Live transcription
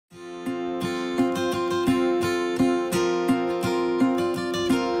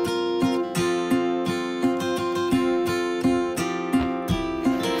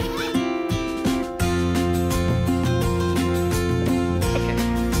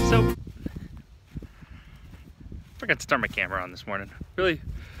forgot to start my camera on this morning. Really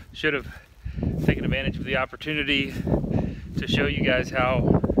should have taken advantage of the opportunity to show you guys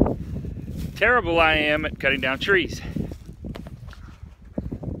how terrible I am at cutting down trees.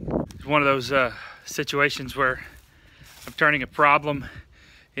 It's one of those situations where I'm turning a problem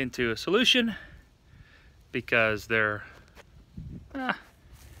into a solution because there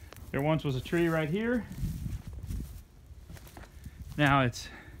once was a tree right here. Now it's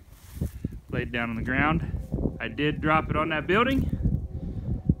laid down on the ground. I did drop it on that building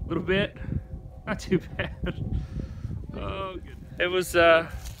a little bit, not too bad. Oh, good. It was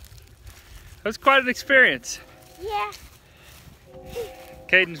quite an experience. Yeah.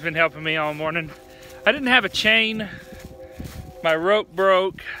 Caden's been helping me all morning. I didn't have a chain. My rope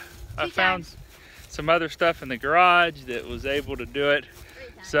broke. I found some other stuff in the garage that was able to do it.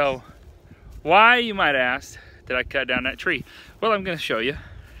 So why, you might ask, did I cut down that tree? Well, I'm going to show you.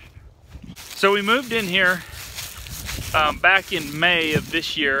 So we moved in here back in May of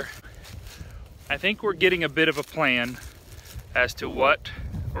this year. I think we're getting a bit of a plan as to what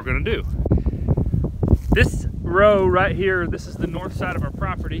we're going to do. This row right here, this is the north side of our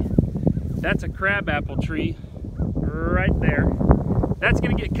property. That's a crabapple tree right there. That's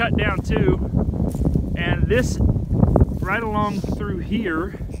going to get cut down too. And this right along through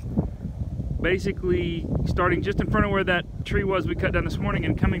here, basically starting just in front of where that tree was we cut down this morning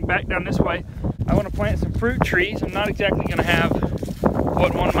and coming back down this way, I want to plant some fruit trees. I'm not exactly going to have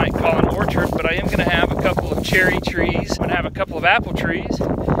what one might call an orchard, but I am going to have a couple of cherry trees. I'm going to have a couple of apple trees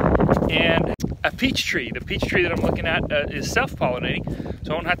and a peach tree. The peach tree that I'm looking at is self-pollinating,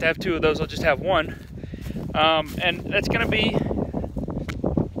 so I won't have to have two of those, I'll just have one. And that's going to be,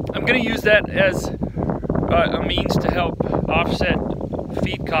 I'm going to use that as a means to help offset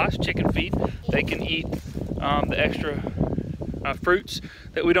feed costs, chicken feed. They can eat the extra fruits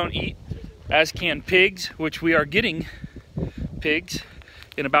that we don't eat, as can pigs, which we are getting pigs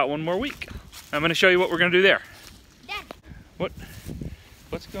in about one more week. I'm going to show you what we're going to do there. Dad.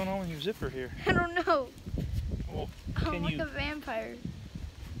 What's going on with your zipper here? I don't know. Well, I'm like a vampire.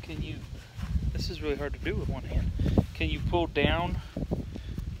 Can you, this is really hard to do with one hand. Can you pull down?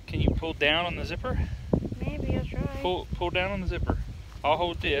 Can you pull down on the zipper? Maybe I'll try. Pull down on the zipper. I'll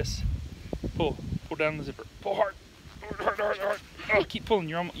hold this. Pull down the zipper. Pull hard. Hard. Oh, keep pulling.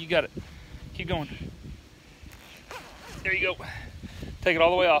 You got it. Keep going. There you go. Take it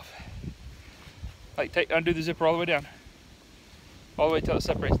all the way off. Like undo the zipper all the way down. All the way till it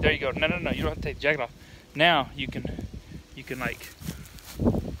separates. There you go. No. You don't have to take the jacket off. Now you can like,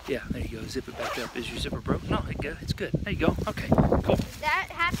 yeah, there you go. Zip it back up. Is your zipper broke? No, it's good. There you go. Okay, cool. That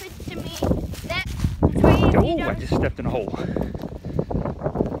happens to me. Oh, I just stepped in a hole.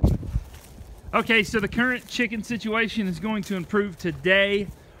 Okay, so the current chicken situation is going to improve today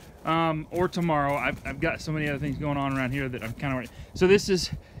or tomorrow. I've got so many other things going on around here that I'm kind of... So this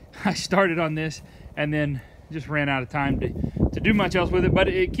is, I started on this and then just ran out of time to do much else with it, but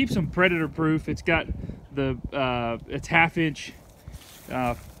it keeps them predator proof. It's got the, it's 1/2 inch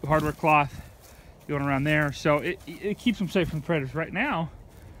hardware cloth going around there. So it keeps them safe from predators. Right now,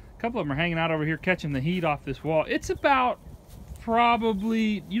 a couple of them are hanging out over here catching the heat off this wall. It's about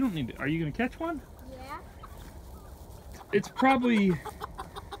probably, you don't need to, are you gonna catch one? Yeah. It's probably,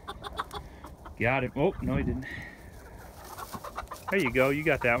 got him. Oh, no he didn't. There you go, you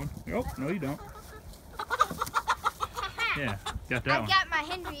got that one. Oh, no you don't. Yeah, got that one. I got my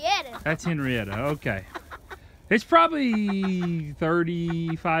Henrietta. That's Henrietta, okay. It's probably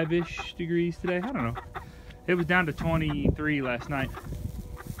 35-ish degrees today, I don't know. It was down to 23 last night.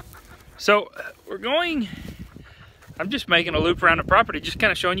 So we're going, I'm just making a loop around the property, just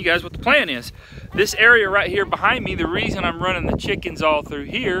kind of showing you guys what the plan is. This area right here behind me, the reason I'm running the chickens all through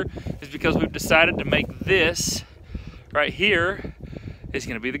here is because we've decided to make this right here is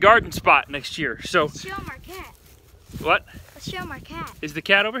going to be the garden spot next year. So let's show 'em our cat. What? Let's show 'em our cat. Is the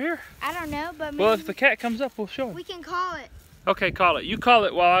cat over here? I don't know, but maybe well, if the cat comes up, we'll show him. We can call it. Okay, call it. You call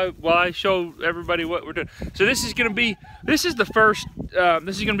it while I show everybody what we're doing. So this is going to be the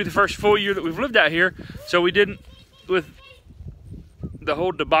first full year that we've lived out here. So we didn't, with the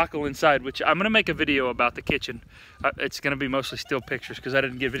whole debacle inside, which I'm going to make a video about the kitchen. It's going to be mostly still pictures because I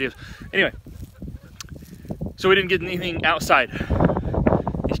didn't get videos. Anyway, so we didn't get anything outside.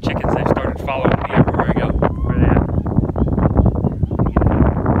 These chickens, they started following me everywhere I go. Where are they at?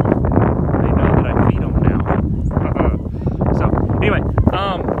 They know that I feed them now. So anyway,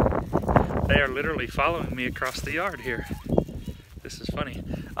 they are literally following me across the yard here. This is funny.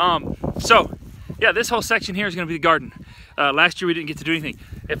 So yeah, this whole section here is going to be the garden. Last year we didn't get to do anything.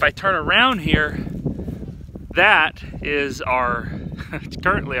 If I turn around here, that is our It's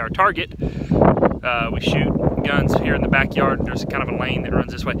currently our target. We shoot guns here in the backyard. There's kind of a lane that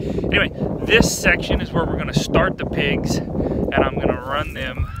runs this way. Anyway, this section is where we're going to start the pigs, and I'm going to run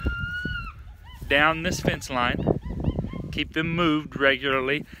them down this fence line, keep them moved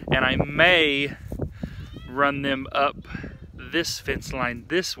regularly, and I may run them up this fence line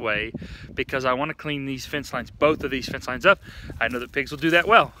this way because I want to clean these fence lines, both of these fence lines up. I know that pigs will do that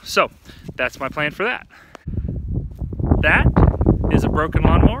well. So that's my plan for that. That is a broken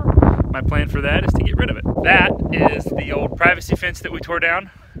lawnmower. My plan for that is to get rid of it. That is the old privacy fence that we tore down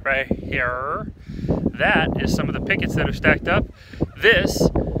right here. That is some of the pickets that are stacked up. This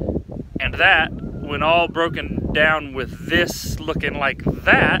and that, when all broken down with this looking like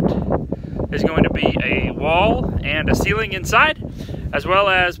that, is going to be a wall and a ceiling inside, as well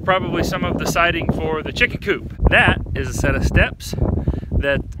as probably some of the siding for the chicken coop. That is a set of steps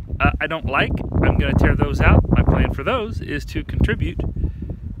that I don't like. I'm going to tear those out. My plan for those is to contribute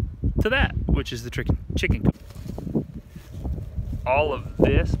to that, which is the chicken coop. All of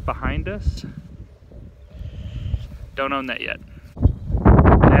this behind us, don't own that yet.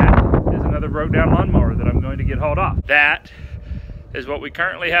 That is another broke down lawnmower that I'm going to get hauled off. That is what we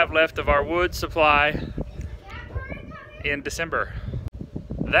currently have left of our wood supply in December.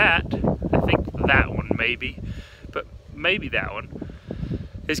 That, I think that one maybe, but maybe that one,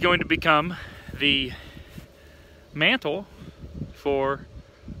 is going to become the mantle for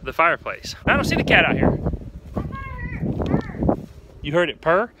the fireplace. I don't see the cat out here. You heard it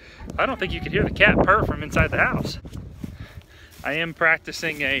purr? I don't think you could hear the cat purr from inside the house. I am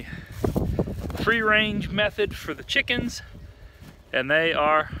practicing a free range method for the chickens, and they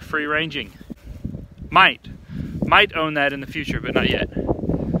are free ranging. Might own that in the future, but not yet.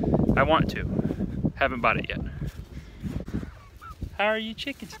 I want to. Haven't bought it yet. How are you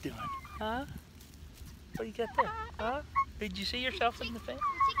chickens doing? Huh? What do you got there? Huh? Did you see yourself in the fence?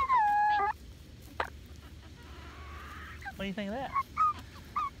 What do you think of that?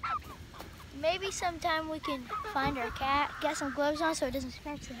 Maybe sometime we can find our cat, get some gloves on so it doesn't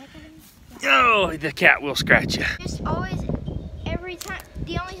scratch the heck out of me. Oh, the cat will scratch you. Just always, every time,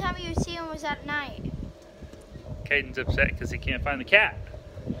 the only time you would see him was at night. Caden's upset because he can't find the cat.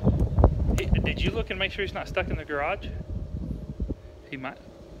 Did you look and make sure he's not stuck in the garage? He might.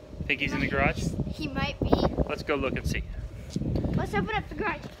 Think he's in the garage? He might be. Let's go look and see. Let's open up the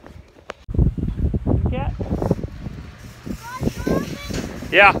garage. Cat?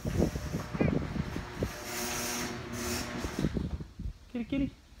 Yeah. Kitty,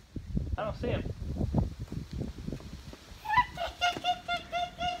 kitty. I don't see him.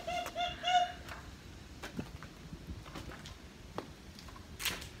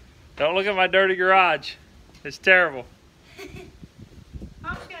 Don't look at my dirty garage. It's terrible.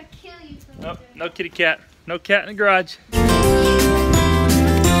 I'm just gonna kill you for Nope, no kitty cat. No cat in the garage.